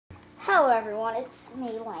Hello everyone, it's me,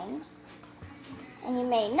 Lane. And you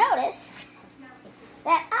may notice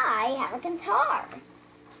that I have a guitar.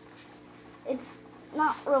 It's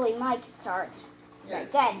not really my guitar, it's my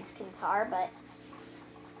dad's guitar, but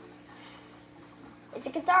it's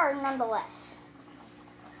a guitar nonetheless.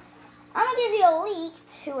 I'm going to give you a leak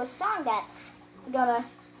to a song that's going to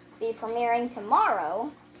be premiering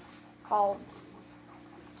tomorrow called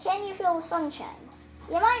Can You Feel the Sunshine?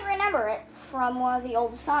 You might remember it from one of the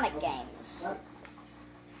old Sonic games.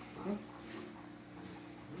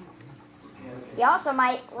 You also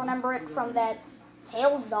might remember it from that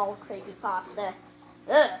Tails doll creepypasta.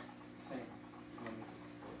 Ugh.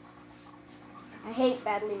 I hate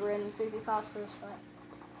badly written creepypastas, but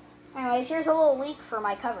anyways, here's a little leak for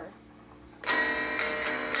my cover.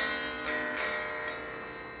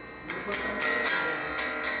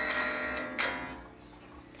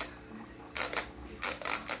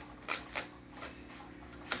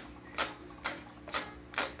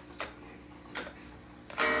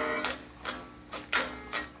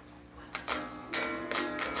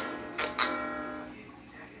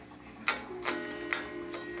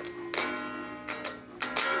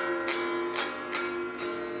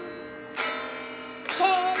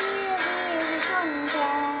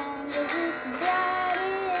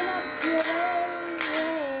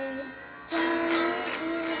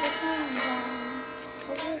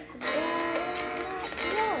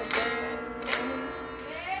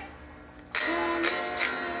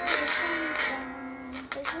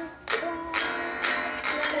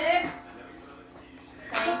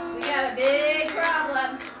 Big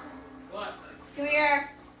problem. What? Come here.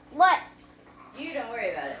 What? You don't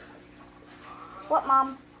worry about it. What,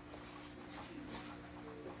 Mom?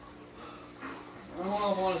 I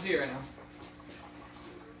don't want to see it right now.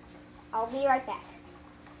 I'll be right back.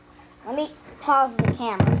 Let me pause the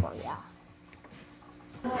camera for you.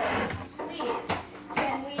 Please,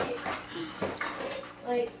 can we,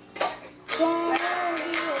 like, Can you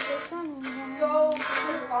feel the sunshine? go to the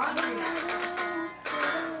laundry now?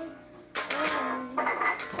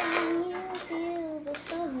 Can you feel the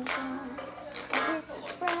sunshine as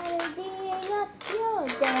it's brightening up your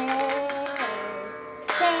day?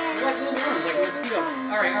 Can Like you little worms, like feel little the squeals.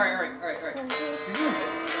 sunshine? Alright. You're doing it.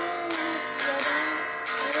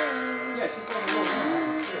 Yeah, it's just like a little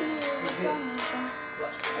worm. It's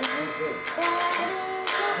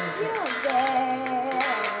good.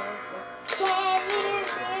 Can you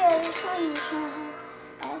feel the sunshine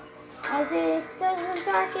as it doesn't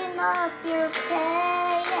darken up your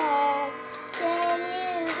path? Can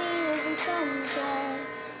you feel the sunshine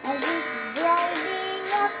as it's brightening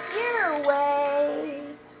up your way?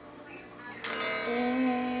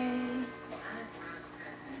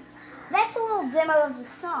 That's a little demo of the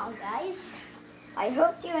song, guys. I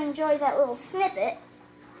hope you enjoyed that little snippet.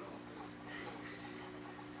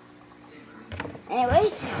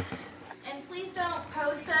 Anyways, And please don't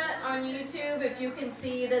post that on YouTube if you can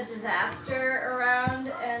see the disaster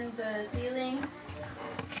around and the ceiling.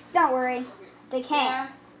 don't worry, they can't.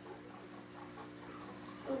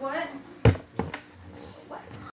 Yeah. What? What?